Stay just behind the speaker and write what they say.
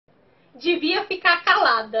Devia ficar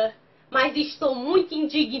calada, mas estou muito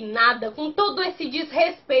indignada com todo esse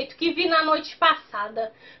desrespeito que vi na noite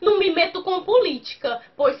passada. Não me meto com política,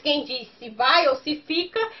 pois quem diz se vai ou se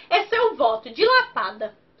fica é seu voto de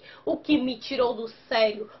lapada. O que me tirou do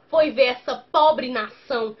sério foi ver essa pobre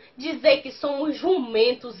nação dizer que somos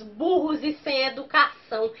jumentos, burros e sem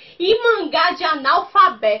educação, e mangá de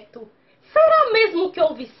analfabeto. Será mesmo que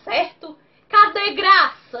houve certo? Cadê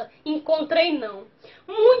graça? Encontrei não.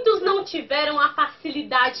 Muitos não tiveram a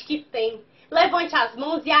facilidade que tem. Levante as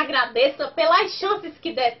mãos e agradeça pelas chances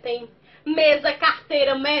que detém. Mesa,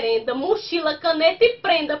 carteira, merenda, mochila, caneta e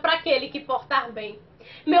prenda para aquele que portar bem.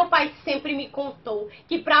 Meu pai sempre me contou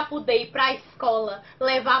que para poder ir para a escola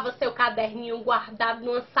levava seu caderninho guardado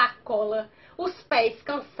numa sacola. Os pés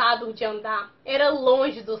cansados de andar, era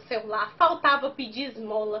longe do seu lar, faltava pedir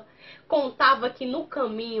esmola. Contava que no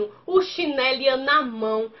caminho o chinelo ia na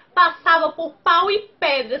mão, passava por pau e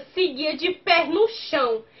pedra, seguia de pé no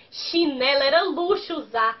chão. Chinelo era luxo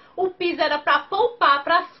usar, o piso era para poupar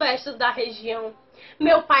para as festas da região.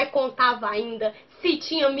 Meu pai contava ainda, se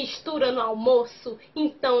tinha mistura no almoço,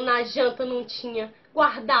 então na janta não tinha,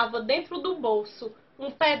 guardava dentro do bolso um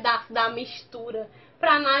pedaço da mistura,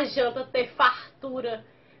 pra na janta ter fartura.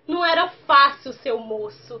 Não era fácil, seu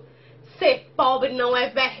moço. Ser pobre não é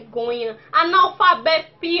vergonha,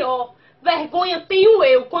 analfabeto pior. Vergonha tenho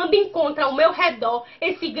eu quando encontro ao meu redor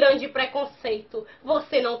esse grande preconceito.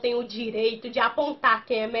 Você não tem o direito de apontar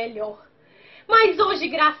quem é melhor. Mas hoje,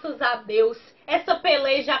 graças a Deus, essa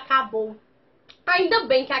peleja acabou. Ainda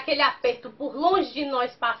bem que aquele aperto por longe de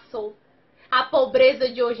nós passou. A pobreza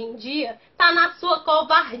de hoje em dia tá na sua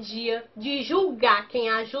covardia de julgar quem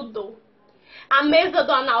ajudou. A mesa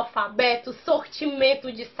do analfabeto,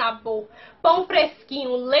 sortimento de sabor, pão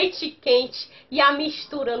fresquinho, leite quente e a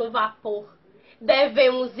mistura no vapor.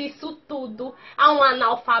 Devemos isso tudo a um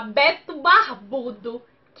analfabeto barbudo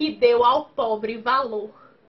que deu ao pobre valor.